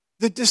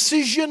The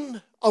decision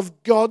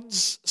of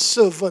God's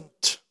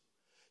servant.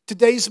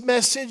 Today's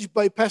message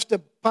by Pastor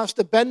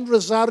Ben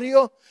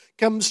Rosario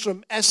comes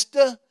from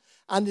Esther,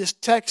 and his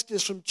text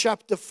is from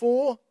chapter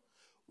 4,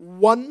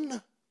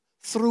 1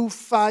 through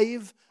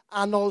 5,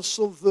 and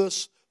also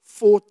verse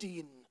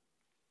 14.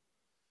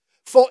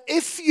 For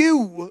if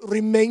you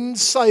remain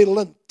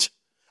silent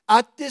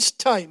at this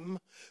time,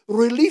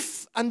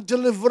 relief and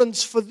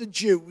deliverance for the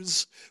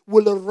Jews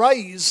will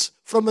arise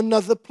from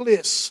another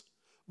place,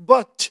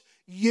 but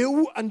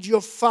you and your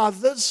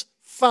father's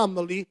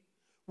family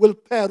will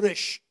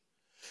perish.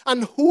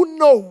 And who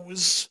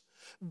knows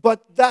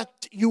but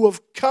that you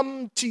have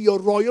come to your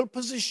royal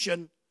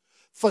position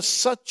for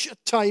such a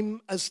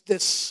time as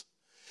this?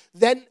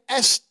 Then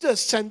Esther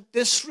sent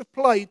this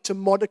reply to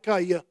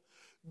Mordecai: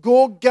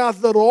 Go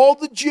gather all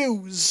the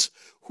Jews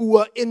who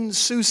are in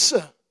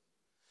Susa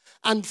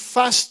and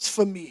fast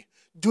for me.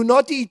 Do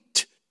not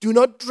eat, do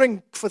not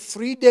drink for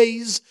 3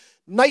 days,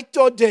 night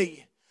or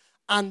day.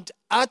 And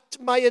at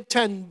my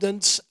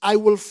attendance, I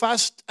will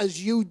fast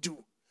as you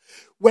do.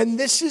 When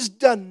this is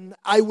done,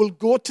 I will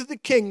go to the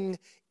king,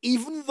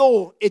 even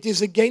though it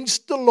is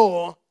against the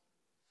law.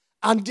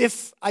 And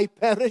if I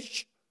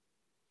perish,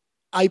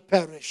 I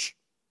perish.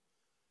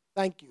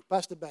 Thank you.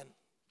 Pastor Ben.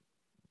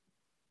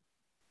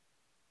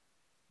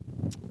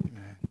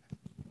 Amen.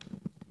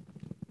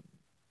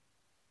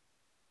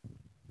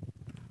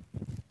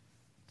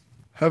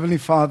 Heavenly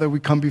Father, we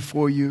come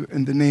before you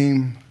in the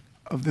name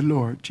of the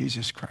Lord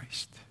Jesus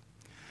Christ.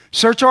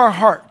 Search our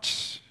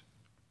hearts.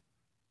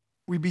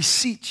 We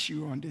beseech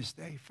you on this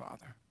day,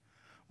 Father.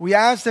 We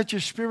ask that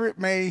your Spirit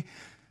may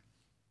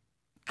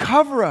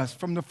cover us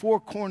from the four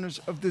corners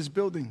of this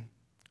building.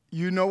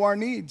 You know our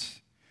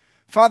needs.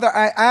 Father,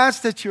 I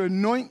ask that you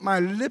anoint my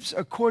lips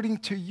according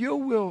to your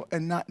will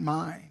and not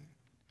mine.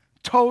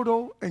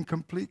 Total and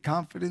complete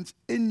confidence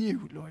in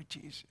you, Lord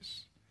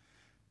Jesus.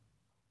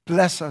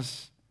 Bless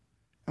us,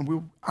 and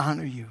we'll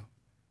honor you.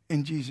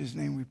 In Jesus'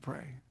 name we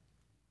pray.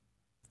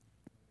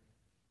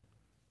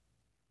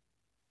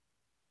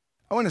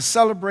 I want to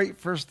celebrate,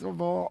 first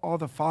of all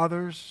the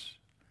fathers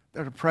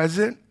that are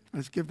present.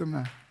 Let's give them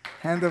a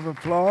hand of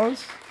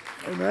applause.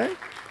 Amen.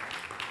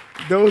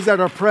 Those that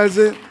are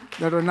present,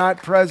 that are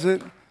not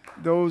present,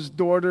 those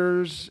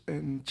daughters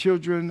and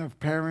children of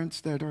parents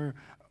that are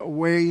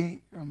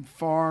away,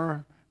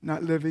 far,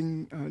 not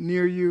living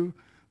near you,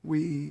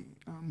 we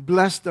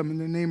bless them in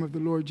the name of the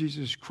Lord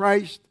Jesus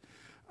Christ.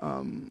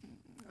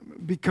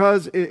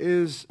 Because it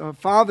is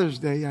Father's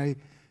Day,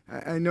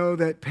 I know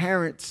that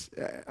parents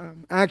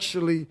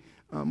actually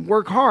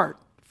work hard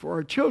for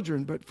our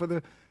children, but for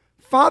the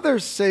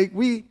Father's sake,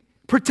 we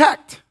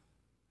protect.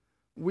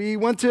 We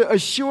want to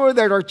assure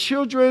that our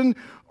children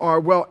are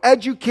well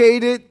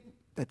educated,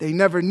 that they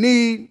never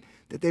need,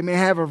 that they may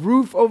have a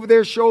roof over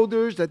their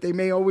shoulders, that they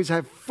may always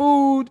have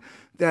food,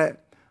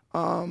 that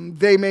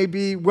they may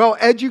be well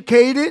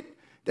educated,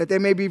 that they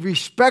may be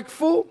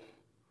respectful.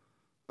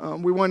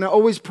 We want to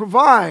always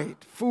provide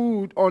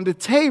food on the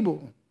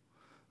table.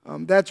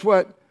 That's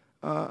what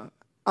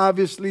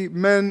obviously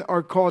men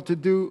are called to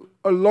do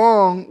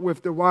along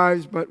with the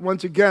wives, but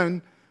once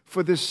again,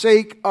 for the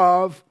sake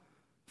of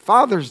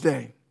Father's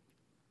Day.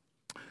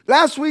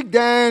 Last week,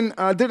 Dan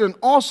did an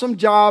awesome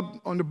job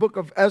on the book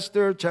of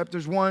Esther,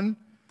 chapters 1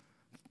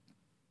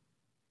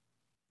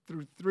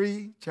 through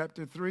 3,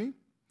 chapter 3.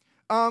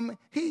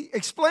 He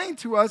explained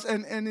to us,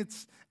 and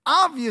it's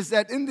obvious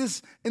that in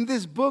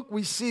this book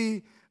we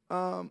see,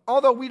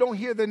 although we don't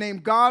hear the name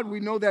God, we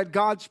know that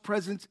God's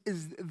presence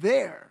is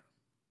there.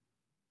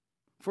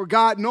 For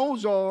God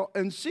knows all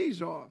and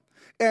sees all.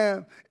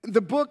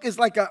 The book is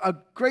like a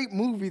great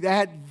movie that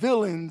had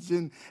villains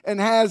and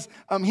has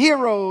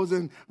heroes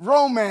and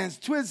romance,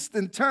 twists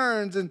and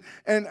turns, and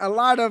a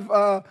lot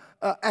of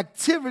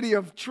activity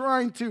of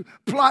trying to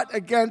plot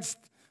against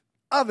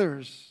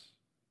others.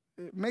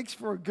 It makes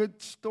for a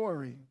good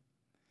story.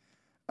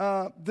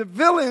 The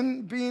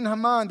villain being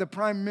Haman, the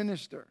prime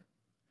minister.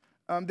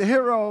 The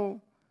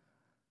hero,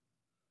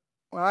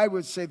 well, I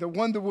would say the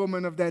Wonder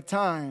Woman of that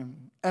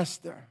time,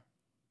 Esther.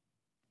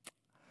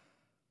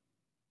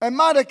 And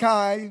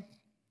Mordecai,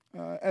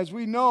 as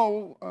we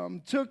know,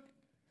 took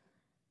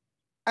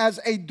as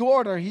a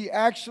daughter, he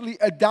actually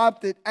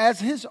adopted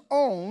as his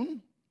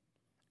own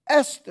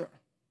Esther.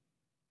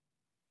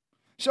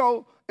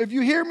 So if you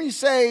hear me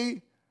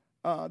say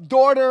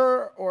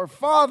daughter or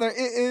father, it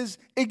is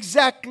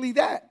exactly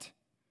that.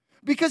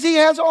 Because he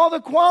has all the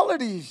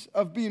qualities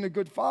of being a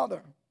good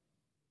father.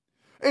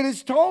 It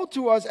is told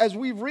to us as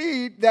we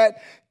read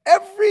that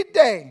every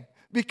day,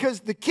 because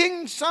the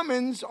king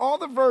summons all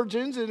the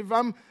virgins, and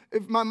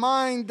if my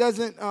mind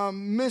doesn't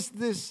miss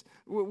this,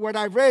 what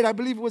I read, I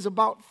believe it was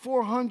about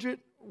 400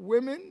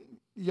 women,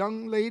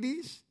 young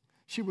ladies.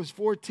 She was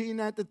 14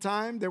 at the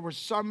time. They were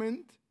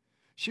summoned.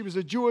 She was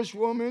a Jewish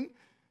woman.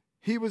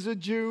 He was a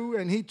Jew,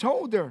 and he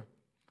told her,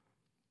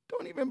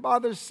 don't even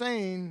bother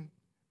saying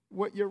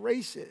what your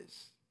race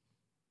is.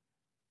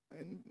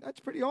 And that's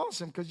pretty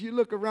awesome because you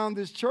look around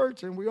this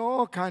church and we're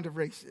all kind of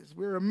races.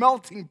 We're a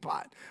melting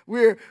pot.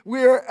 We're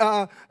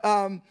a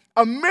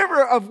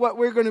mirror of what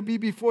we're going to be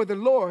before the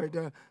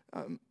Lord.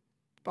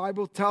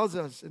 Bible tells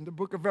us in the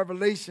book of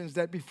Revelations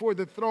that before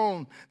the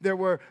throne there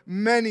were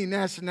many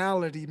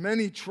nationalities,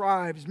 many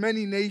tribes,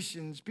 many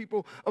nations,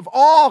 people of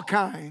all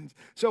kinds.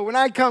 So when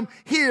I come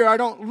here, I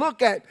don't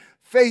look at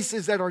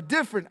faces that are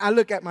different. I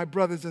look at my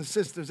brothers and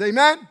sisters.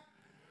 Amen?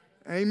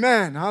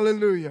 Amen.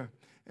 Hallelujah.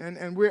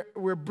 And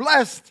we're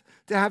blessed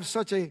to have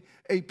such a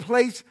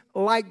place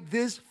like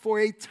this for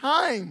a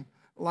time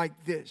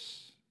like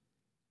this.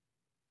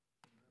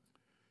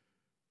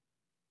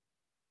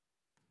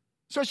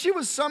 So she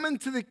was summoned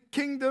to the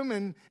kingdom,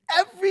 and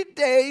every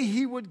day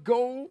he would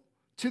go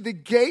to the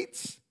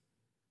gates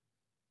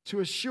to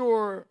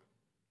assure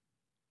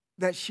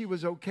that she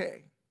was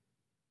okay.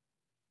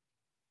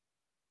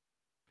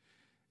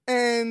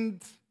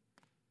 And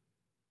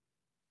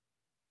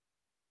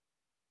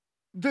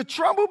the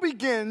trouble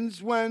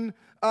begins when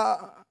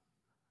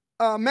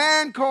a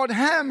man called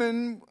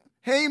Haman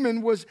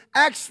was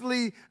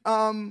actually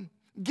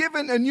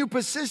given a new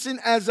position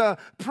as a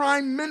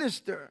prime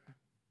minister.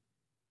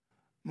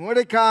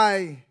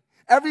 Mordecai,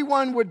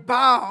 everyone would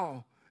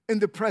bow in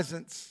the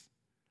presence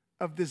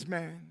of this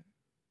man.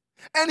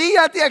 And he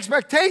had the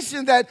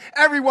expectation that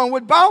everyone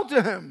would bow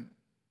to him.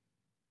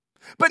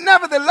 But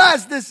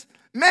nevertheless, this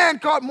man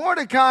called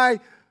Mordecai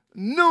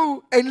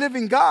knew a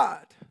living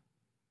God.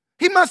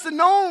 He must have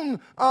known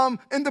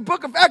in the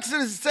book of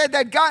Exodus, it said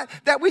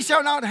that we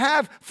shall not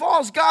have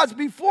false gods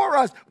before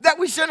us, that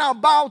we shall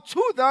not bow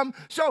to them.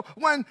 So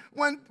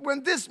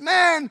when this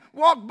man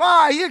walked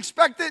by, he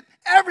expected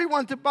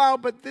everyone to bow,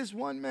 but this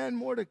one man,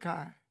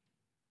 Mordecai,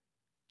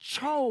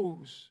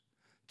 chose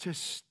to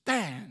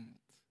stand.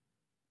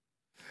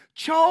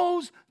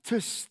 Chose to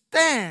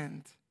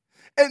stand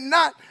and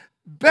not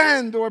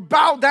bend or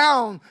bow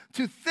down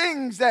to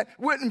things that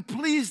wouldn't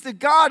please the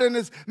God. And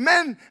as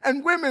men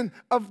and women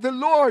of the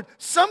Lord,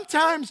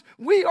 sometimes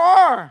we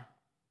are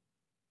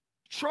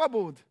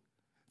troubled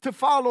to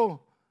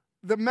follow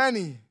the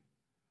many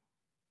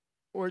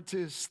or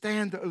to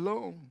stand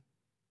alone.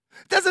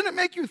 Doesn't it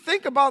make you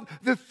think about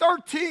the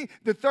 13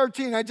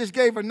 I just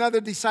gave another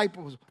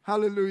disciples?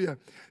 Hallelujah.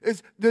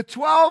 It's the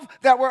 12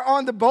 that were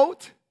on the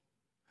boat.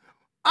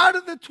 Out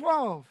of the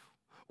 12,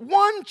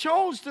 one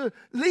chose to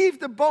leave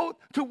the boat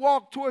to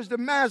walk towards the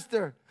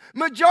master.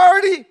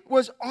 Majority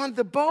was on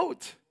the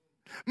boat.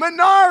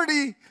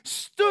 Minority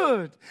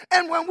stood.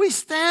 And when we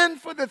stand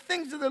for the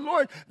things of the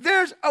Lord,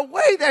 there's a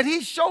way that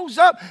he shows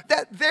up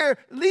that there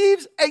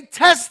leaves a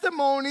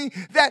testimony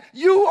that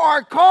you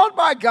are called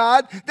by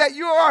God, that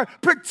you are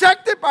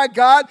protected by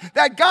God,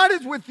 that God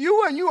is with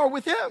you and you are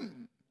with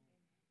him.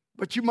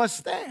 But you must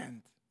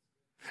stand.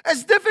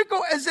 As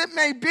difficult as it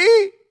may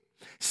be,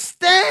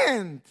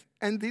 stand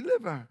and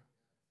deliver.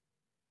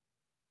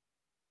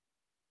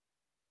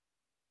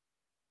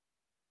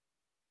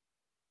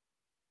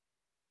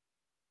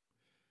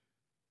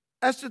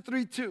 Esther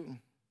 3:2.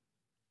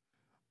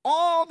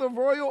 All the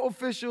royal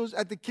officials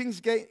at the king's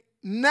gate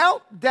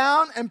knelt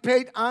down and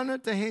paid honor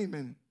to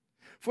Haman,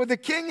 for the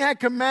king had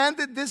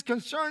commanded this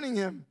concerning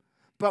him.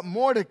 But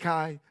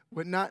Mordecai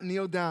would not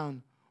kneel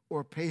down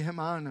or pay him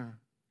honor.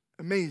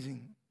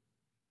 Amazing.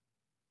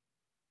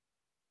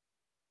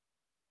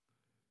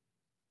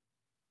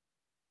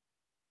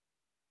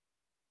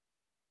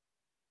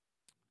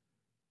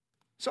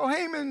 So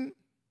Haman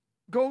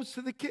goes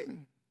to the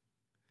king.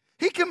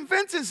 He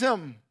convinces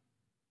him.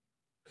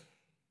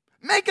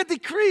 Make a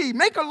decree,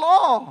 make a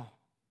law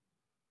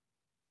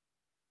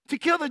to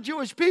kill the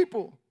Jewish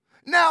people.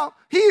 Now,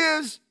 he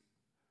is,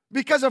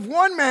 because of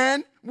one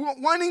man,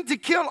 wanting to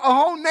kill a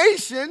whole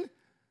nation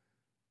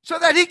so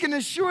that he can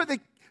assure the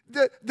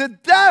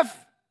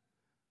death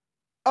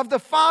of the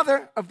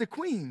father of the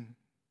queen.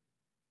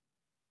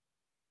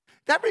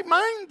 That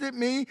reminded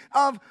me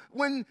of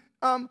when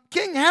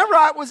King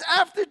Herod was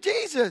after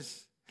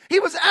Jesus. He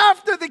was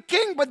after the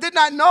king, but did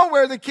not know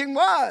where the king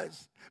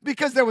was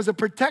because there was a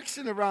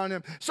protection around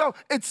him. So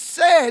it's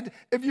said,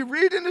 if you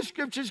read in the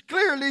scriptures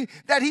clearly,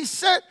 that he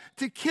set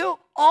to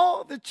kill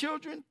all the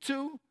children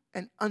 2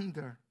 and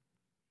under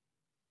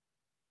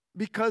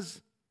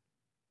because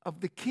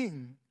of the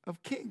King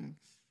of Kings.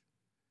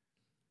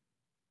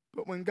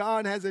 But when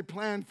God has a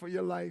plan for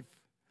your life,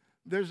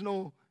 there's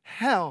no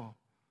hell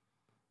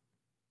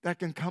that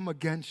can come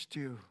against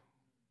you.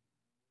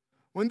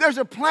 When there's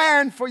a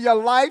plan for your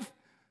life,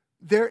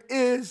 there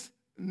is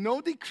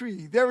no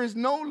decree, there is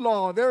no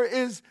law, there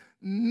is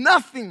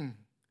nothing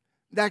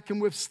that can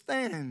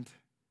withstand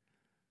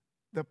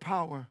the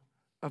power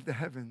of the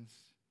heavens.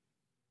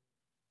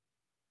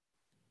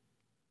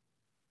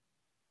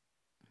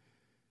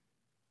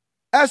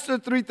 Esther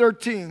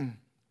 3:13,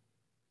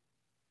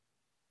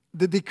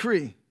 the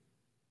decree.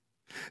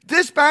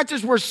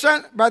 Dispatches were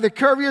sent by the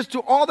couriers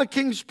to all the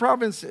king's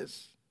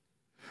provinces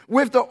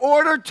with the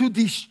order to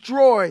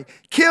destroy,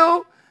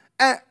 kill,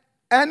 and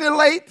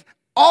annihilate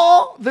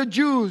all the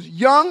Jews,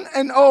 young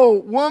and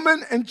old,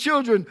 women and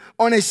children,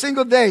 on a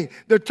single day.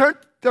 The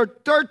the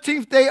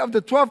 13th day of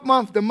the 12th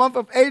month, the month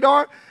of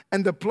Adar,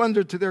 and the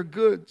plunder to their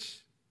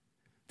goods.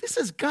 This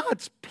is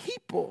God's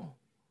people.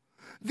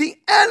 The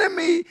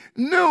enemy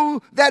knew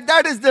that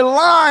that is the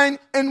line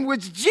in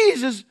which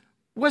Jesus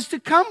was to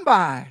come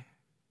by.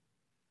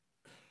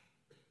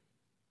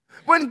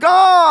 When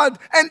God,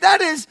 and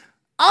that is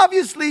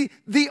obviously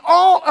the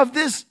all of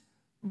this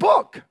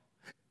book,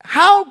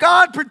 how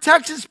God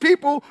protects his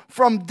people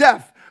from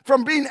death,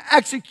 from being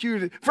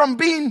executed, from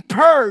being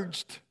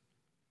purged.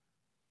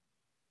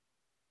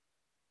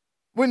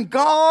 When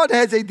God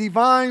has a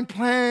divine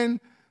plan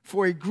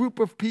for a group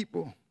of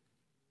people,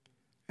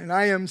 and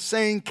I am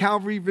saying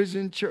Calvary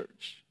Vision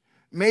Church,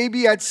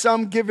 maybe at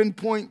some given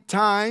point in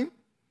time,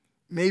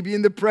 maybe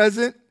in the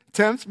present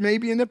tense,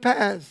 maybe in the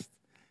past,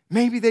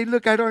 maybe they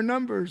look at our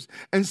numbers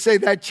and say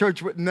that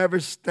church would never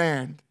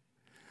stand.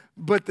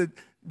 But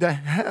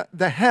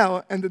the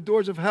hell and the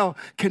doors of hell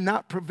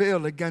cannot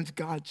prevail against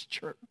God's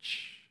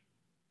church.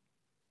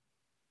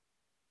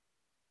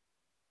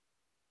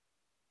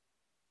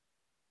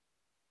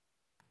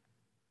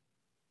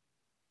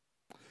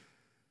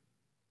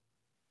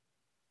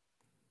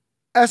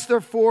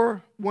 Esther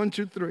 4,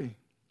 1-3.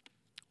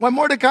 When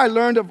Mordecai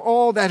learned of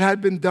all that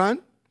had been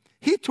done,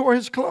 he tore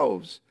his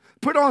clothes,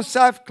 put on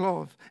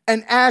sackcloth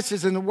and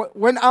ashes, and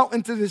went out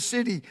into the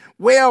city,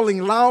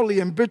 wailing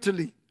loudly and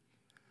bitterly.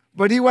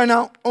 But he went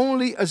out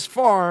only as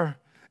far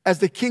as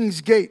the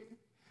king's gate,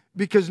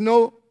 because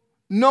no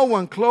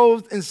one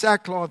clothed in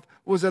sackcloth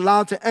was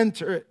allowed to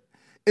enter it.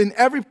 In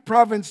every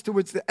province to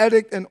which the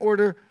edict and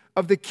order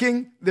of the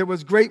king, there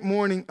was great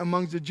mourning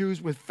among the Jews,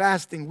 with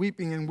fasting,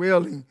 weeping, and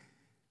wailing.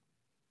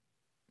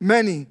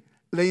 Many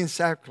lay in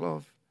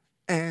sackcloth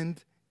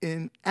and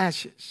in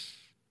ashes.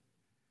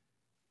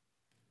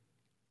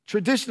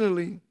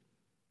 Traditionally,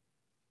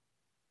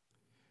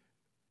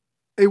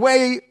 a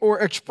way or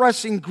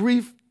expressing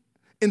grief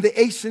in the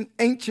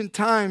ancient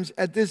times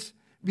at this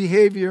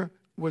behavior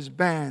was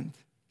banned.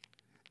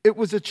 It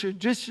was a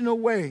traditional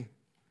way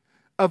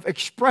of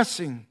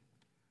expressing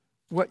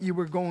what you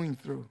were going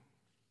through.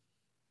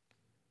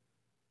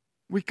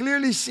 We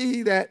clearly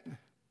see that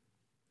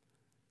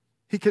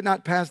he could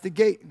not pass the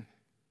gate.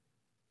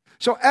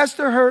 So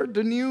Esther heard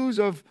the news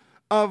of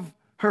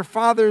her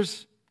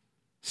father's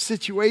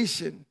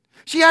situation.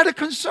 She had a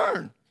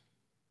concern.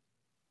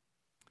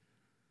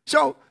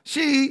 So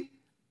she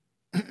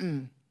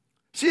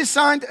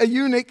assigned a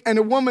eunuch and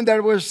a woman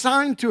that were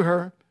assigned to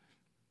her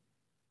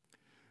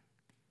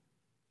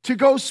to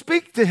go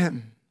speak to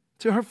him,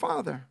 to her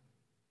father.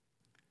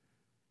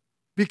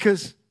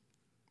 Because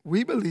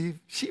we believe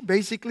she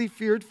basically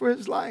feared for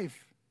his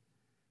life.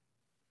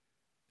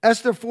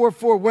 Esther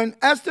 4:4. When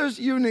Esther's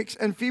eunuchs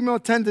and female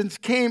attendants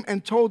came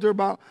and told her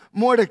about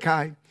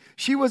Mordecai,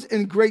 she was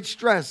in great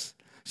stress.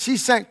 She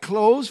sent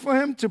clothes for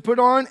him to put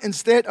on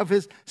instead of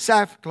his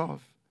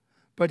sackcloth,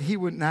 but he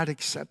would not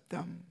accept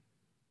them.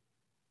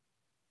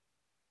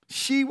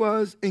 She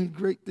was in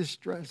great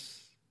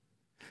distress.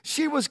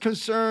 She was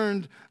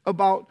concerned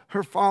about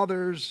her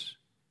father's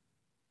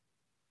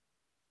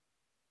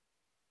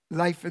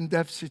life and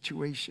death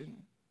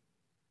situation.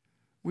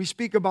 We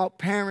speak about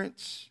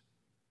parents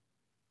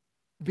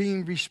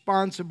being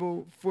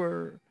responsible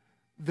for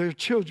their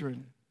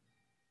children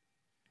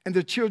and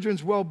their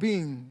children's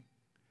well-being.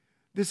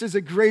 This is a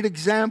great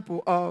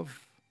example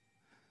of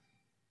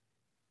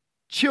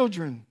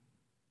children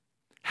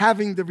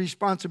having the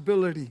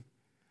responsibility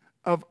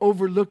of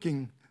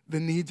overlooking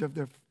the needs of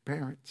their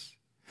parents.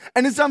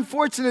 And it's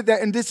unfortunate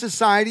that in this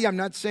society, I'm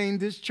not saying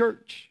this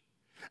church,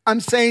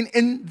 I'm saying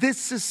in this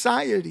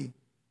society,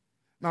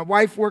 my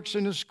wife works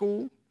in a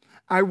school,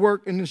 I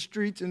work in the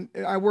streets, and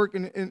I work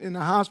in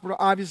a hospital,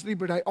 obviously,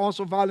 but I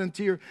also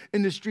volunteer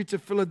in the streets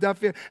of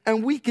Philadelphia.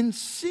 And we can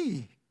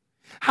see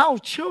how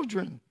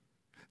children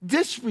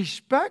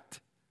disrespect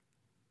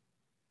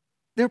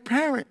their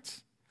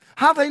parents,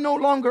 how they no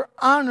longer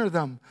honor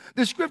them.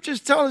 The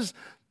scriptures tell us,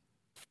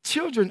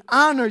 children,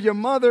 honor your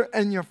mother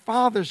and your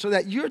father so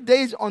that your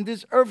days on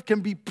this earth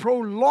can be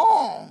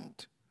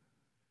prolonged.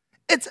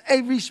 It's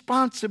a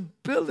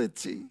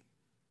responsibility.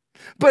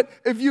 But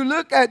if you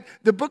look at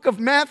the book of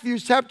Matthew,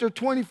 chapter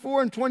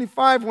 24 and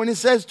 25, when it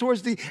says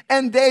towards the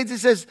end days, it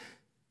says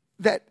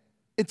that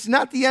it's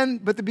not the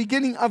end, but the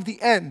beginning of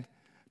the end.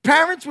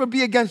 Parents will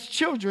be against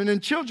children,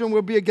 and children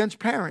will be against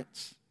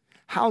parents.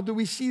 How do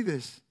we see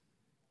this?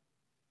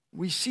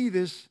 We see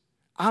this,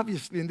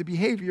 obviously, in the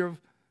behavior of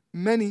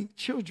many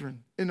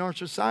children in our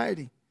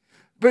society.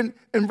 But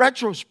in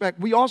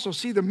retrospect, we also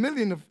see the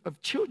million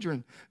of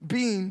children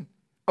being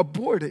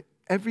aborted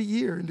every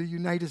year in the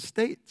United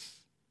States.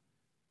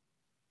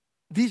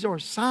 These are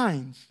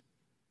signs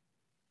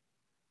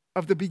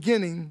of the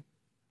beginning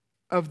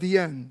of the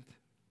end.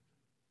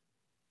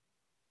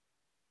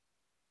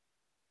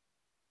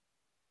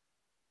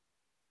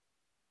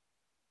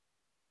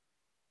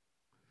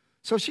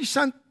 So she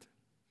sent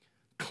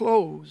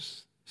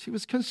clothes. She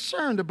was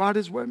concerned about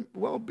his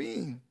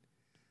well-being,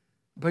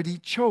 but he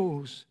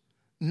chose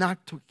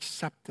not to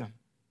accept them.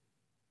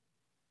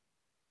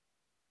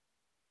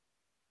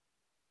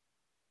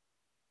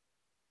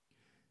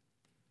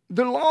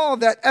 The law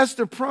that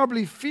Esther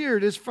probably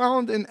feared is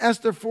found in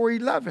Esther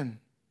 4:11.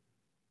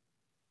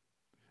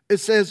 It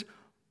says,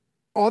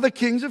 all the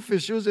king's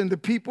officials and the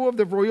people of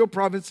the royal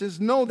provinces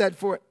know that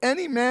for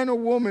any man or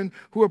woman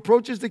who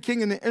approaches the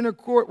king in the inner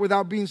court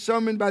without being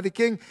summoned by the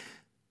king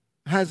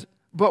has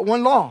but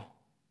one law,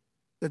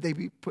 that they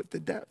be put to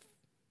death.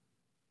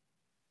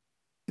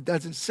 It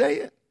doesn't say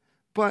it,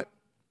 but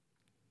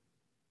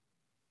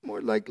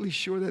more likely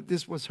sure that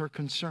this was her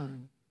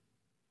concern.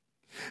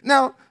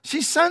 Now,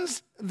 she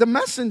sends the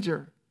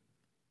messenger.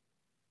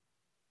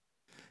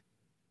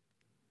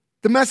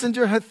 The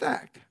messenger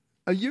Hathach,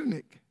 a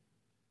eunuch.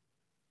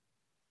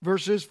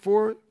 Verses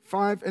 4,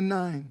 5, and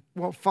 9.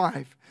 Well,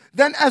 5.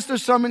 Then Esther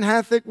summoned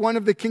Hathach, one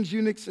of the king's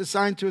eunuchs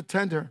assigned to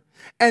attend her,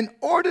 and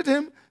ordered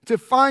him to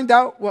find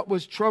out what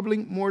was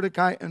troubling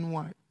Mordecai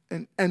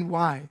and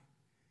why.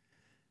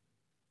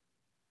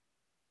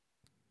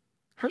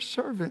 Her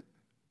servant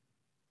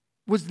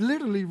was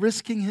literally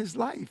risking his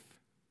life.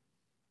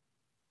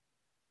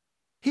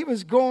 He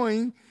was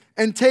going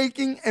and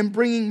taking and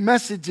bringing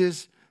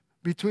messages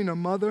between a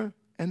mother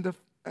and a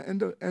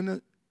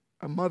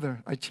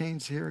mother. I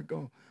changed here,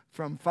 go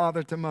from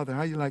father to mother.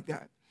 How you like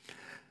that?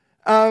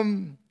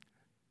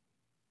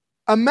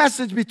 A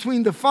message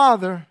between the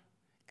father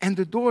and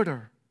the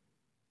daughter.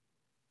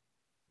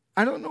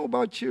 I don't know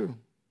about you,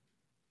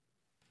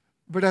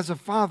 but as a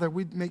father,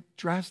 we'd make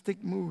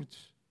drastic moves.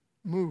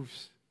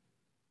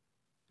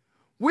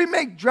 We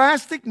make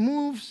drastic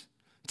moves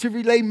to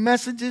relay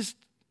messages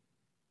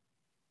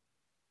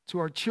to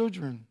our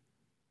children.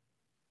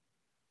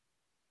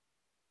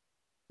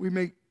 We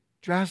make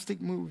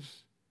drastic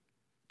moves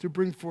to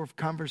bring forth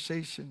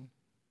conversation.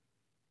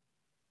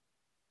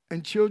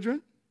 And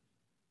children,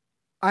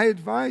 I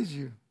advise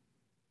you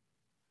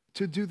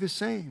to do the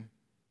same.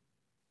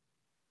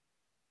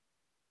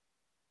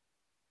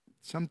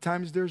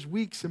 Sometimes there's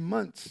weeks and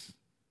months.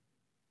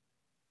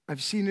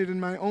 I've seen it in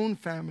my own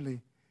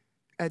family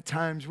at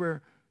times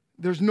where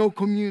there's no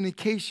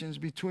communications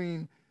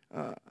between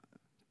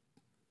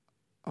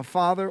a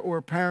father or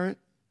a parent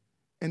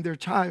and their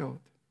child.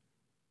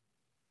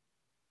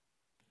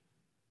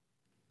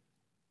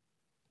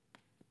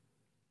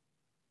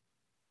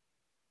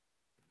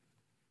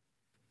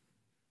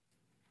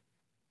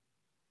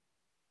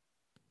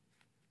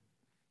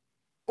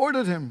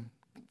 Ordered him,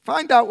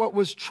 find out what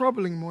was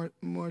troubling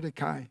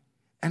Mordecai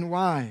and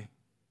why.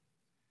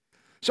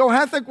 So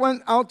Hathach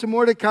went out to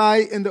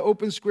Mordecai in the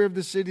open square of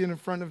the city in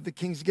front of the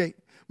king's gate.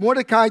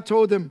 Mordecai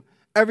told him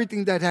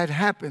everything that had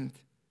happened.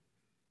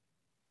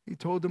 He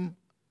told him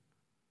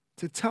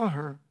to tell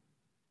her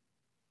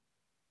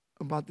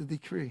about the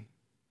decree,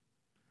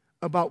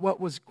 about what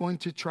was going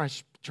to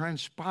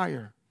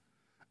transpire,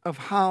 of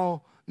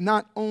how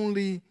not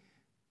only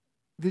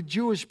the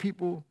Jewish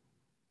people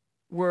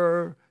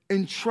were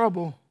in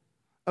trouble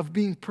of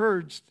being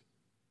purged,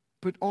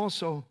 but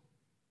also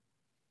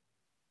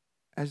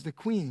as the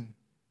queen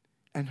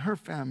and her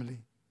family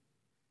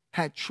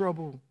had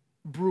trouble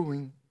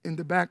brewing in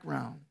the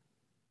background.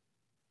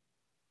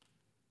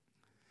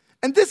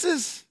 And this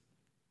is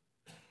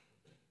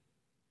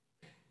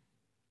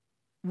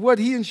what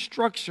he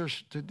instructs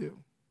us to do.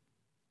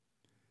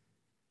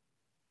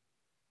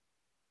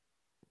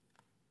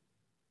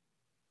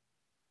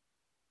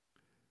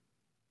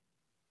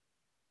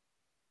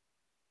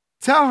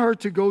 Tell her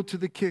to go to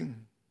the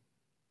king.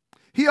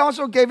 He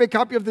also gave a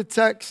copy of the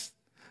text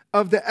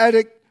of the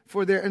edict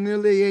for their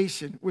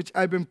annihilation, which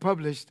had been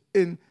published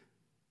in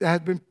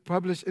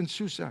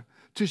Susa,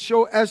 to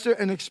show Esther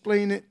and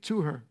explain it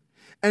to her.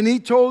 And he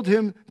told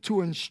him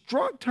to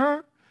instruct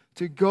her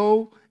to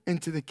go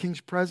into the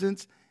king's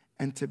presence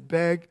and to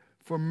beg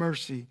for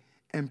mercy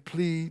and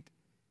plead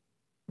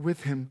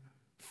with him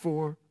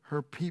for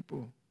her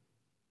people.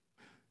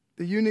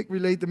 The eunuch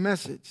relayed the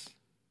message.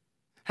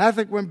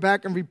 Hathach went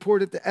back and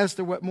reported to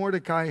Esther what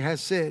Mordecai had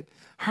said.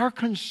 Her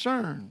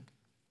concern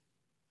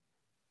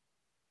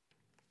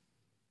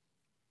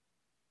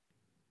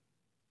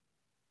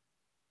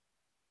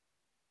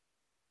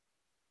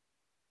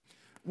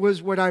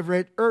was what I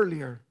read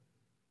earlier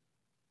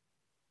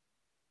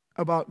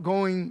about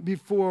going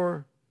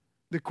before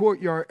the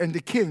courtyard and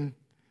the king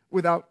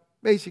without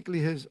basically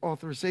his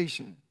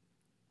authorization.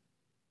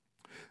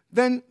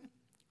 Then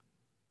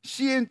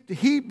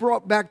he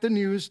brought back the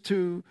news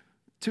to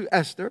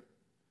Esther.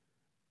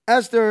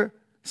 Esther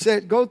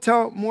said, go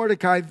tell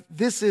Mordecai,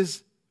 this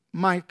is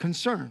my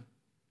concern.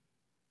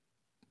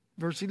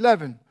 Verse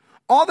 11,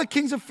 all the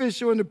king's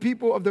officials and the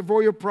people of the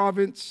royal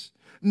province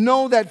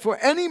know that for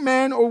any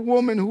man or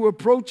woman who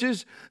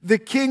approaches the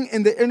king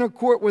in the inner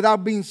court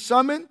without being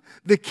summoned,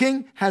 the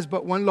king has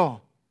but one law,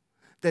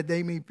 that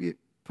they may be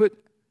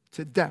put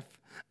to death,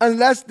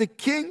 unless the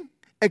king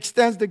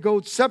extends the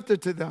gold scepter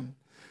to them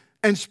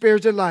and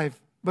spares their life.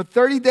 But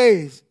 30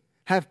 days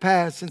have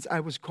passed since I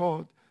was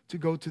called to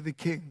go to the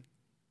king.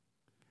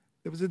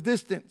 There was a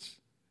distance.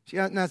 She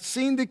had not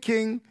seen the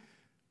king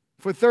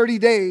for 30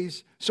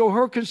 days, so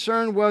her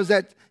concern was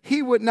that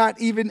he would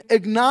not even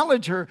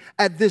acknowledge her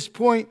at this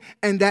point,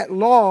 and that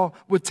law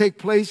would take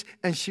place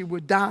and she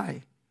would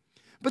die.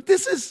 But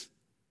this is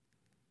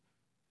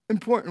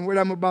important, what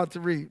I'm about to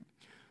read.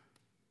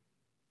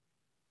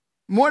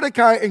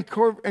 Mordecai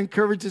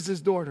encourages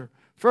his daughter.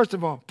 First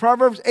of all,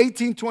 Proverbs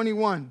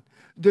 18:21.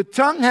 The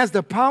tongue has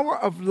the power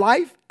of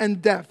life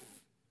and death.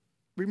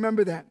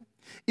 Remember that.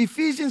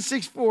 Ephesians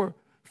 6:4.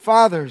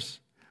 Fathers,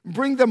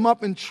 bring them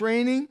up in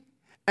training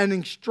and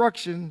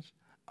instructions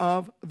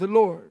of the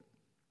Lord.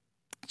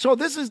 So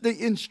this is the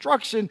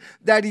instruction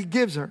that he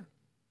gives her.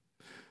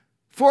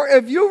 For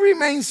if you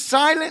remain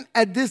silent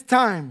at this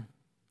time,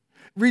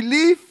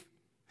 relief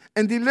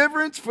and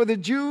deliverance for the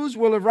Jews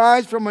will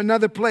arise from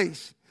another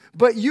place.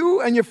 But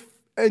you and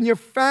your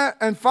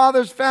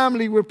father's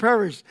family will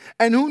perish.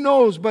 And who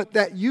knows but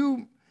that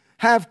you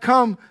have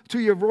come to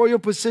your royal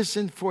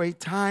position for a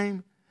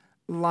time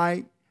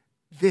like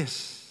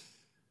this.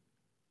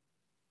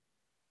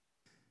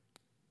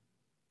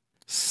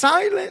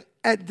 Silent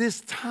at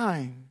this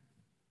time.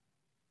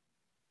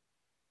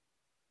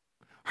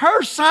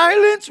 Her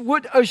silence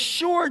would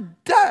assure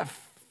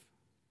death.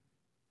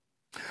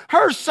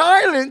 Her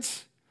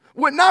silence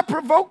would not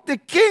provoke the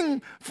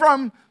king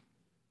from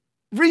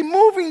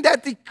removing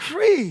that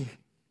decree.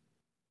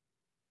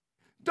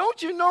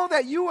 Don't you know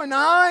that you and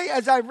I,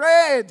 as I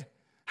read,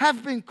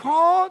 have been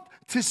called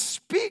to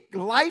speak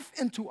life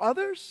into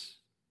others?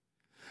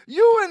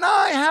 You and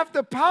I have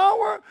the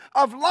power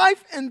of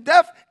life and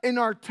death in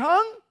our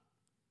tongue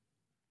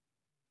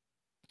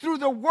through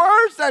the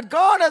words that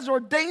God has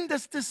ordained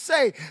us to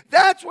say.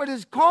 That's what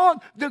is called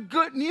the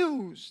good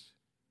news.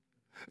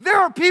 There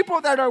are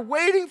people that are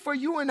waiting for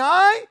you and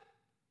I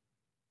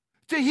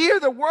to hear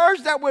the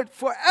words that would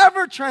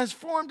forever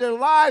transform their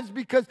lives,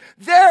 because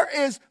there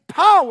is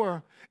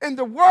power in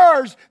the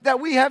words that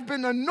we have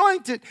been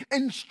anointed,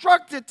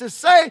 instructed to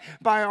say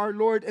by our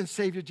Lord and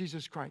Savior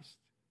Jesus Christ.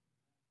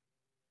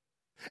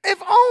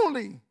 If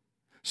only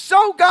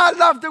so God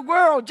loved the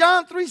world,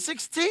 John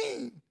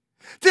 3:16,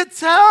 to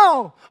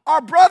tell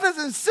our brothers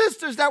and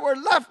sisters that were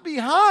left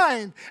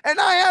behind. And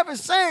I have a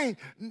saying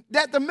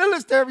that the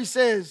military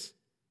says,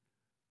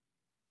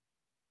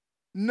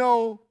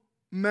 no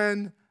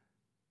man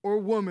or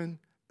woman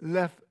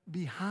left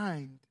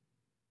behind.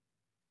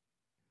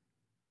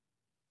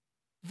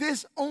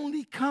 This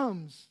only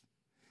comes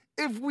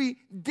if we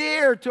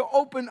dare to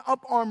open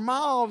up our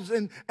mouths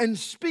and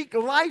speak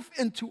life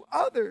into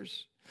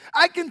others.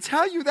 I can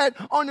tell you that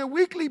on a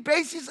weekly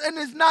basis, and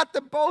it's not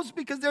to boast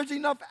because there's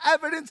enough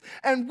evidence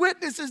and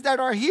witnesses that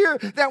are here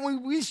that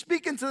when we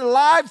speak into the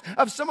lives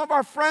of some of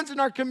our friends in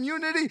our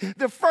community,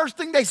 the first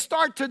thing they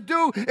start to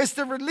do is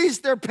to release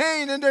their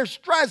pain and their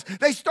stress.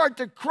 They start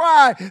to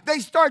cry. They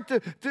start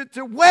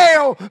to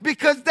wail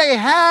because they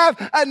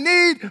have a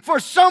need for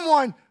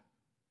someone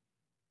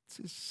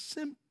to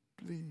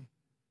simply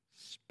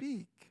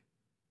speak.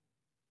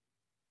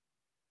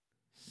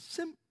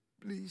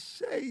 Simply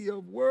say a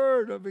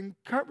word of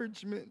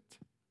encouragement.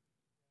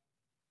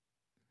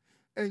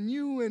 And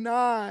you and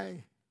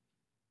I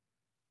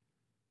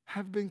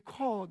have been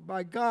called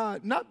by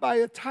God, not by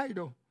a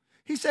title.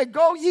 He said,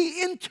 go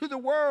ye into the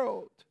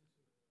world.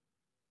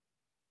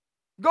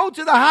 Go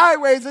to the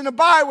highways and the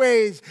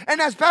byways.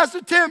 And as Pastor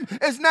Tim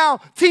is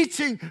now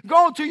teaching,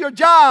 go to your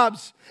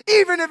jobs,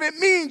 even if it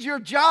means your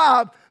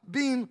job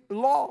being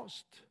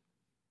lost.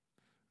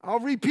 I'll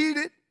repeat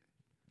it.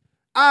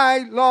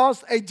 I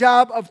lost a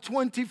job of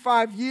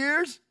 25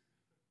 years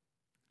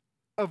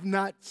of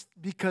not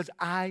because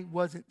I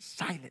wasn't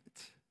silent.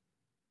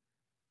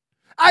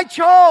 I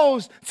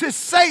chose to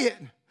say it,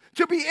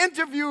 to be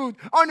interviewed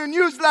on a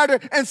newsletter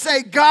and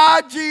say,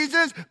 God,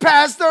 Jesus,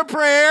 pastor,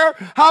 prayer,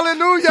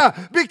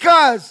 hallelujah,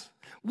 because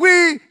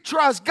we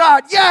trust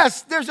God.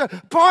 Yes, there's a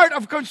part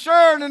of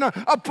concern and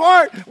a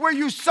part where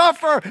you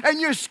suffer and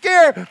you're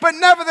scared. But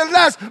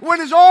nevertheless, when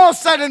it's all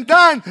said and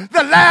done,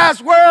 the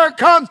last word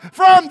comes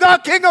from the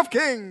King of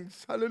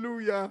Kings.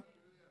 Hallelujah.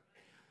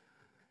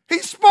 He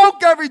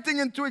spoke everything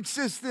into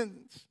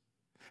existence.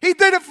 He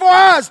did it for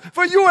us,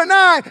 for you and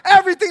I.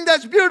 Everything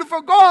that's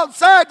beautiful, go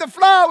outside, the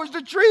flowers,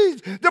 the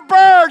trees, the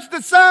birds,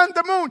 the sun,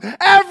 the moon.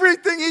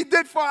 Everything he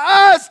did for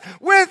us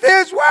with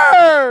his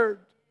word.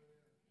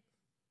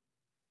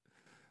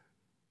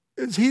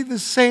 Is he the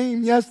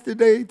same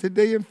yesterday,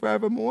 today, and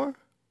forevermore?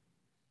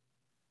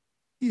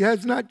 He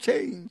has not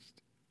changed.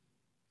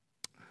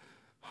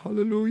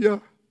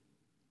 Hallelujah.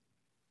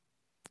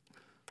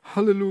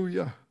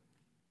 Hallelujah.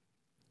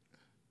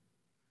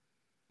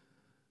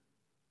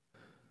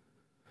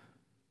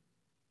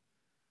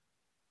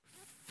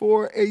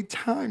 For a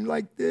time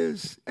like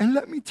this, and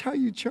let me tell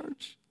you,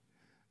 church,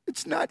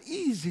 it's not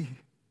easy.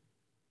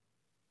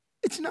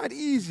 It's not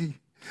easy.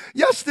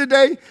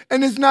 Yesterday,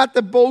 and it's not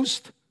to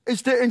boast,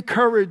 it's to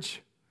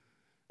encourage.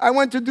 I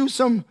went to do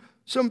some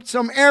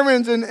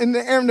errands, and in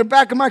the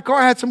back of my car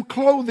I had some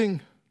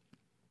clothing.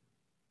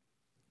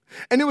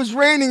 And it was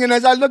raining, and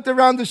as I looked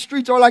around the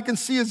streets, all I can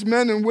see is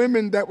men and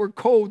women that were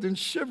cold and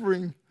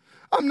shivering.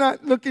 I'm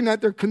not looking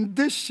at their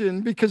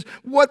condition, because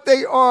what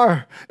they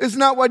are is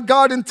not what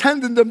God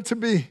intended them to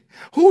be.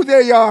 Who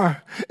they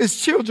are is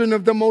children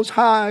of the Most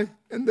High,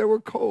 and they were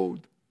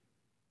cold.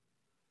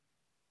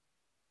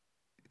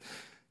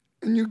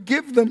 and you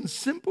give them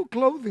simple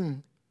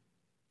clothing,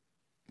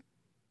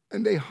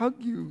 and they hug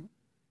you,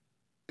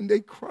 and they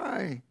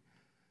cry,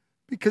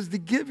 because the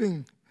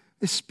giving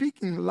is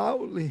speaking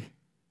loudly.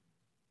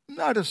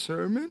 Not a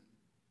sermon,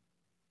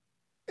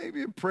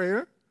 maybe a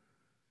prayer.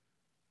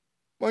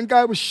 One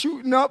guy was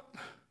shooting up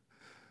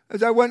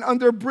as I went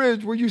under a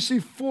bridge where you see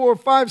 4,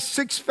 5,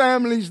 6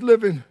 families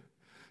living,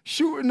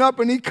 shooting up,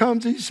 and he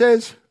comes, he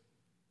says,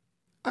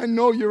 I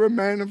know you're a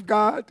man of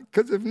God,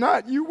 because if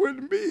not, you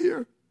wouldn't be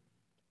here.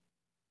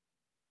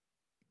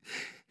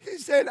 He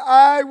said,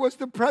 I was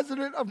the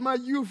president of my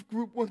youth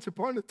group once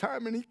upon a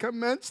time, and he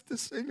commenced to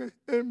sing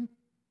a hymn.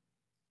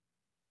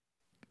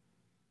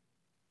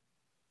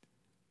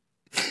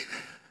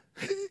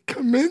 He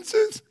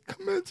commences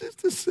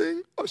to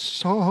sing a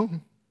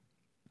song,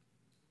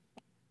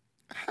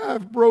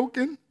 half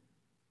broken,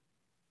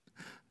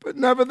 but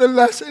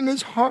nevertheless in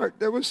his heart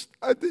there was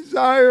a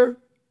desire.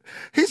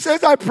 He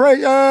says, I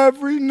pray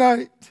every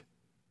night.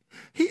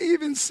 He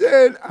even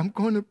said, I'm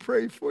going to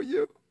pray for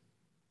you.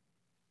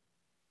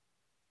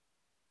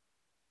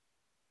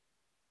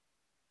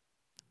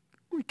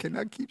 We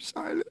cannot keep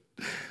silent.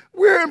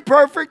 We're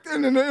imperfect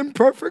in an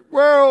imperfect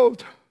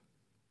world.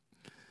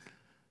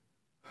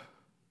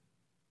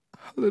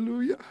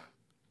 Hallelujah.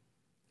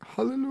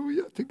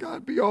 Hallelujah. To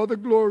God be all the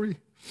glory.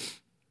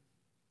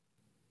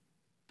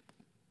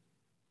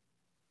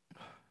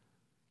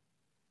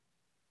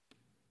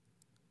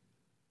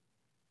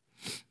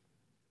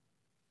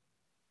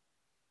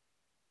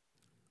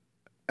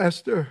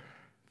 Esther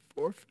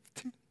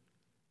 4:15.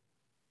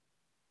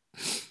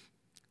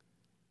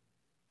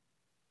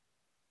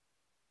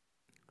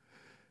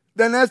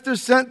 Then Esther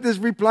sent this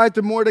reply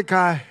to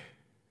Mordecai.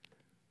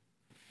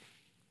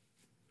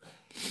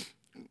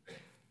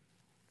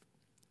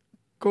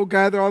 Go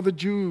gather all the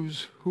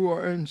Jews who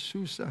are in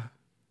Susa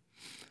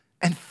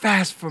and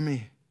fast for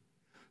me.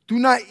 Do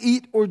not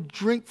eat or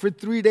drink for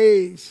 3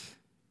 days,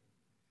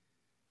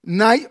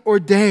 night or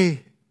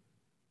day.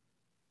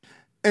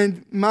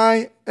 And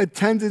my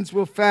attendants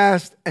will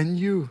fast, and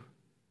you.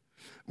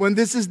 When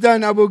this is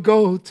done, I will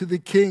go to the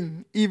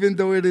king, even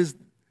though it is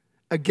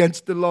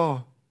against the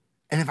law.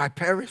 And if I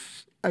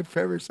perish, I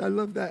perish. I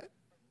love that.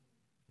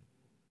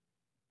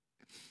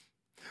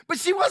 But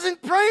she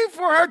wasn't praying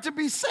for her to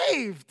be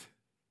saved.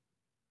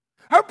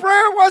 Her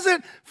prayer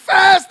wasn't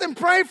fast and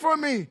pray for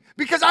me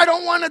because I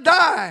don't want to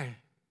die.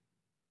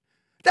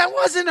 That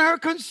wasn't her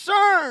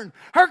concern.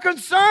 Her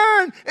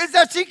concern is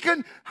that she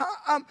can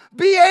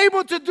be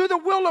able to do the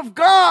will of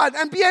God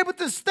and be able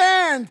to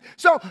stand.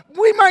 So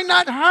we might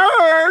not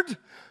heard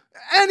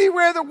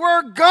anywhere the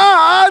word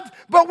God,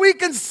 but we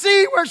can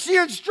see where she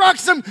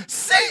instructs him,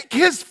 seek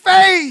his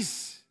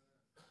face.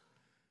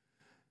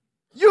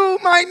 You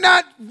might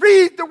not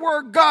read the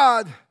word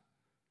God.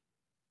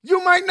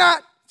 You might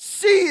not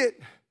see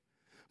it,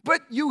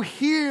 but you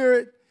hear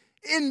it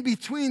in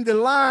between the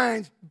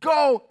lines.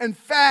 Go and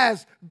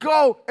fast.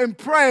 Go and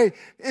pray.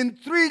 In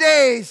 3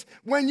 days,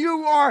 when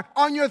you are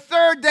on your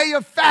 3rd day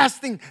of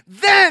fasting,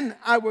 then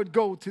I would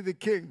go to the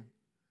king.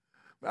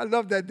 I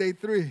love that day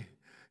 3,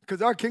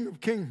 because our King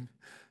of Kings,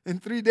 in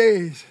 3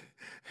 days,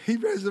 he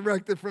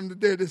resurrected from the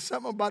dead. There's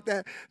something about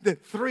that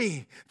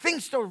 3.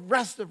 Things to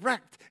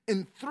resurrect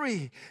in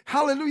 3.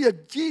 Hallelujah.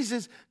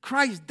 Jesus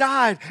Christ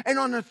died, and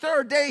on the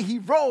 3rd day he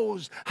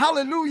rose.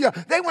 Hallelujah.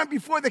 They went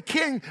before the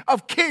King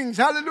of Kings.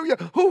 Hallelujah.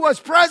 Who was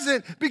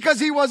present because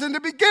he was in the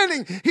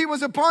beginning. He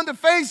was upon the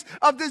face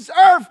of this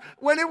earth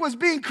when it was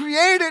being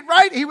created,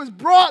 right? He was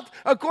brought,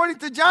 according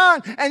to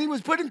John, and he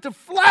was put into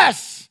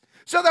flesh,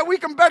 so that we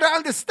can better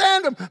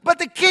understand him. But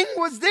the king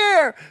was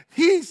there.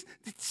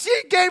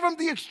 She gave him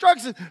the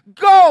instructions.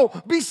 Go,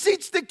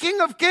 beseech the King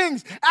of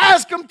Kings.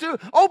 Ask him to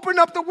open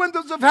up the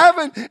windows of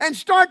heaven and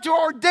start to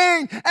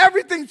ordain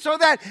everything so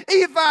that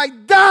if I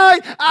die,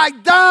 I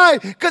die.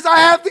 Because I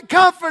have the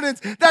confidence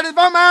that if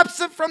I'm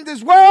absent from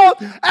this world,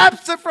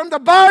 absent from the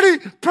body,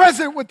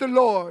 present with the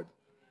Lord.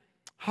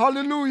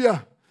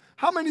 Hallelujah.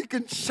 How many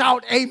can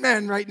shout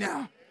amen right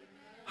now?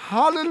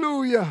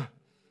 Hallelujah.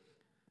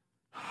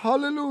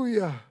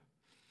 Hallelujah.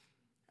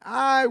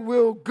 I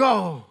will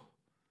go.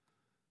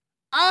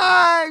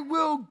 I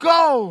will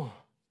go.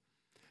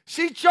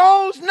 She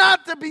chose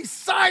not to be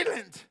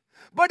silent,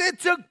 but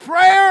it took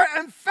prayer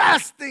and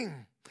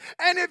fasting.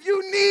 And if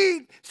you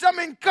need some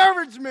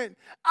encouragement,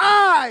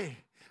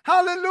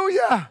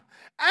 hallelujah,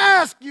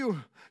 ask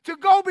you to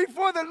go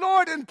before the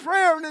Lord in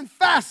prayer and in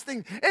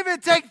fasting. If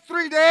it takes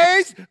 3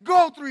 days,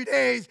 go 3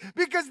 days.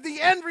 Because the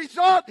end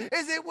result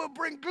is it will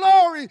bring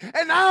glory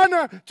and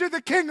honor to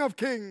the King of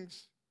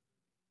Kings.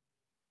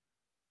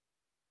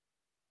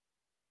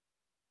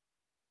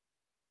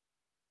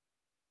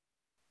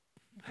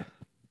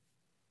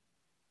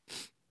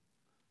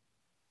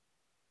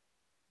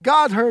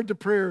 God heard the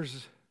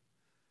prayers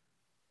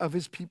of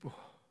his people.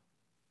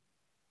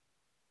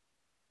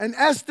 And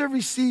Esther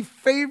received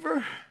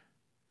favor,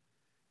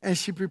 and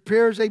she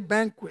prepares a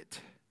banquet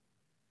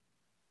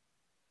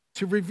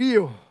to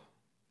reveal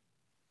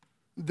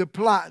the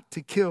plot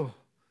to kill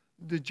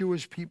the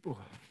Jewish people.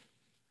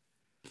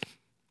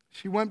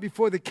 She went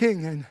before the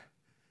king, and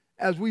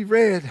as we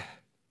read,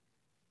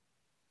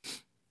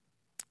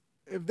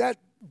 if that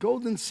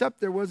golden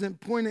scepter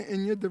wasn't pointed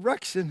in your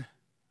direction,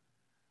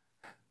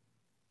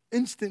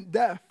 instant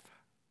death.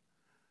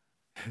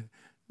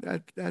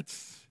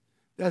 That's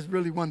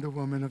really Wonder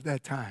Woman of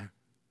that time.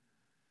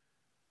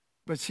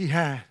 But she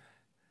had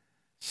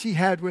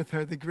with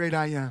her the great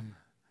I Am.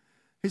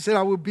 He said,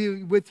 I will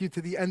be with you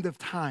to the end of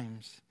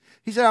times.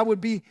 He said, I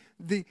would be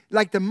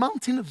like the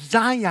mountain of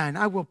Zion.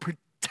 I will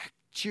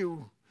protect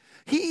you.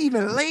 He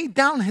even laid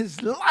down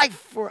his life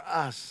for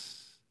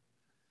us.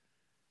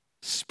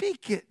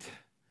 Speak it.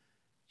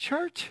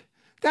 Church,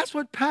 that's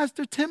what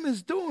Pastor Tim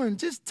is doing.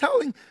 Just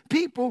telling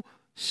people,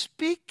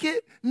 speak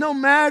it no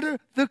matter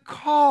the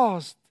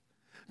cost.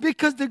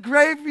 Because the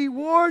great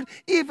reward,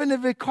 even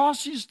if it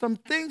costs you some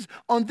things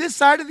on this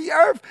side of the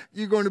earth,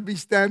 you're going to be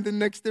standing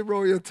next to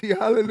royalty.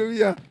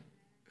 Hallelujah.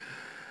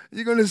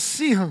 You're going to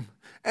see him.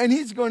 And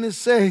he's going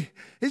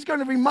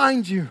to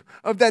remind you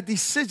of that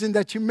decision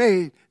that you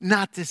made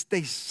not to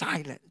stay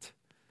silent.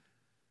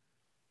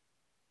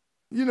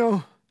 You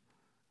know,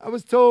 I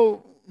was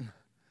told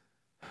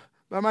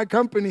by my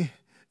company,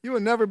 you will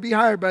never be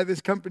hired by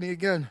this company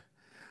again.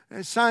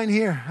 And sign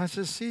here. I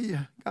said, see you.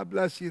 God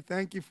bless you.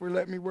 Thank you for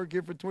letting me work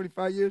here for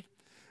 25 years.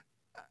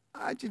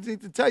 I just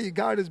need to tell you,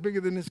 God is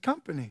bigger than this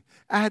company.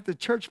 I had the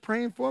church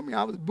praying for me.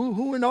 I was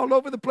boo-hooing all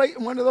over the place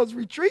in one of those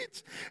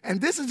retreats.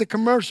 And this is a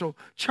commercial.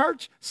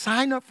 Church,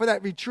 sign up for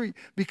that retreat.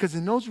 Because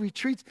in those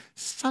retreats,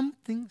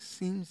 something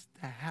seems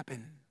to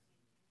happen.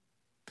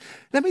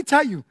 Let me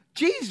tell you,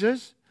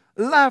 Jesus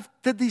left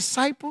the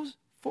disciples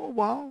for a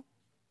while.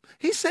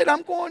 He said,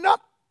 I'm going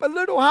up a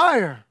little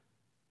higher.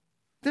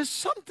 There's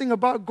something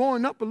about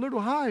going up a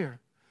little higher.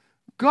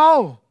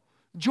 Go,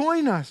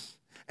 join us.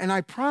 And I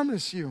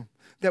promise you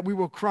that we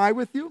will cry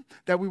with you,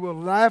 that we will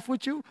laugh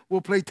with you, we'll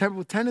play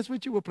table tennis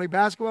with you, we'll play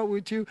basketball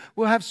with you.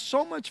 We'll have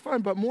so much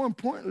fun, but more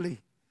importantly,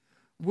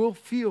 we'll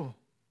feel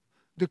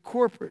the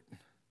corporate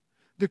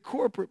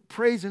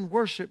praise and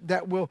worship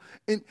that will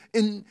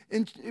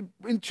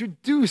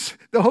introduce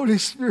the Holy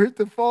Spirit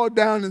to fall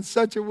down in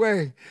such a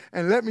way.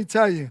 And let me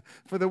tell you,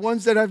 for the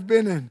ones that I've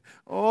been in,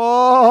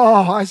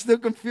 I still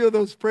can feel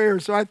those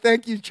prayers. So I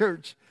thank you,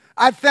 church.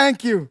 I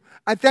thank you.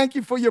 I thank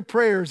you for your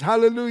prayers.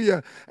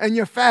 Hallelujah. And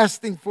your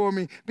fasting for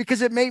me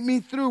because it made me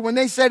through. When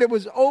they said it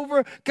was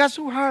over, guess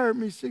who hired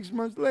me 6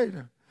 months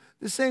later?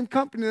 The same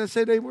company that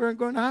said they weren't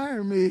going to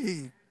hire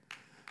me.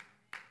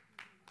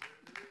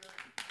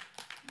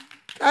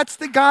 That's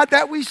the God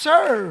that we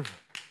serve.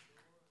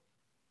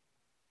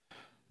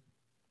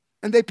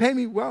 And they pay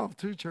me well,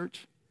 too,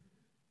 church.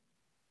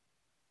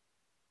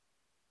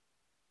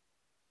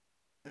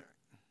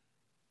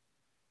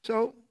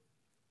 So,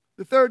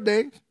 the third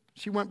day,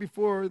 she went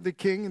before the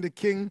king, and the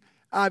king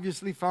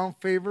obviously found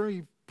favor.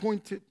 He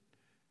pointed,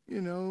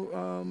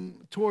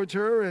 towards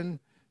her, and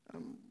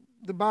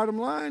the bottom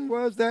line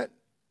was that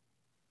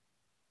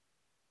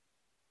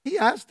he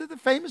asked her the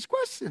famous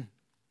question.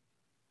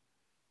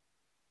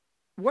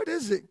 What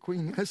is it,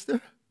 Queen Esther?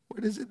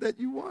 What is it that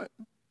you want?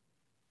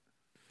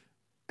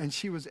 And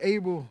she was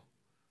able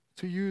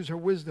to use her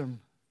wisdom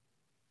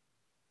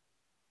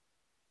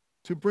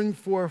to bring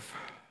forth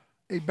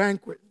a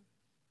banquet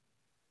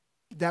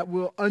that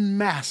will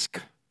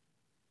unmask.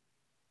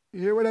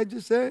 You hear what I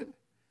just said?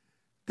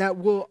 That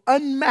will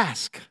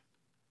unmask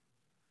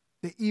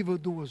the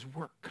evildoer's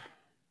work.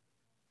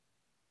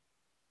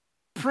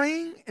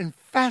 Praying and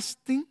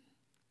fasting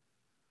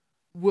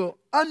will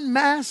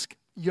unmask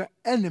your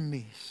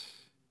enemies.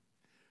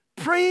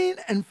 Praying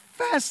and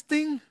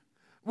fasting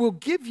will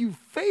give you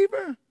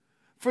favor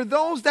for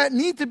those that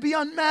need to be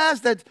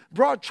unmasked, that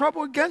brought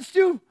trouble against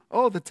you.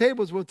 Oh, the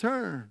tables will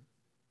turn.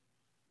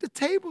 The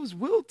tables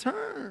will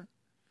turn.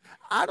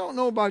 I don't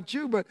know about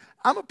you, but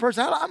I'm a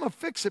person, I'm a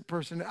fix-it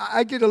person.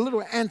 I get a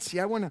little antsy.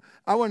 I want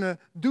to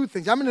do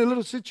things. I'm in a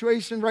little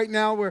situation right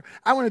now where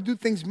I want to do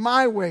things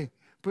my way.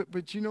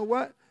 But you know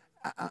what?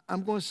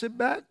 I'm going to sit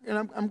back and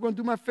I'm going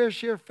to do my fair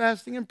share of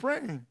fasting and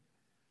praying.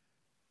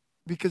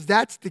 Because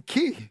that's the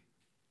key.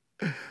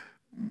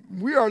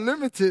 We are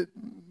limited,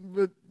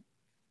 but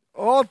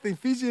all things,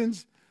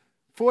 Ephesians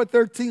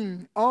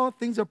 4:13, all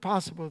things are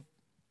possible.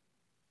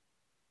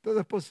 Todo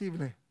es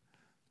posible.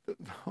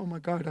 Oh my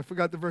God, I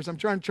forgot the verse. I'm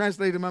trying to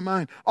translate it in my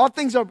mind. All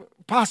things are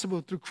possible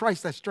through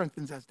Christ that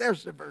strengthens us.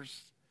 There's the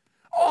verse.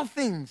 All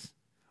things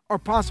are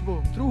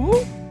possible through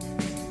who?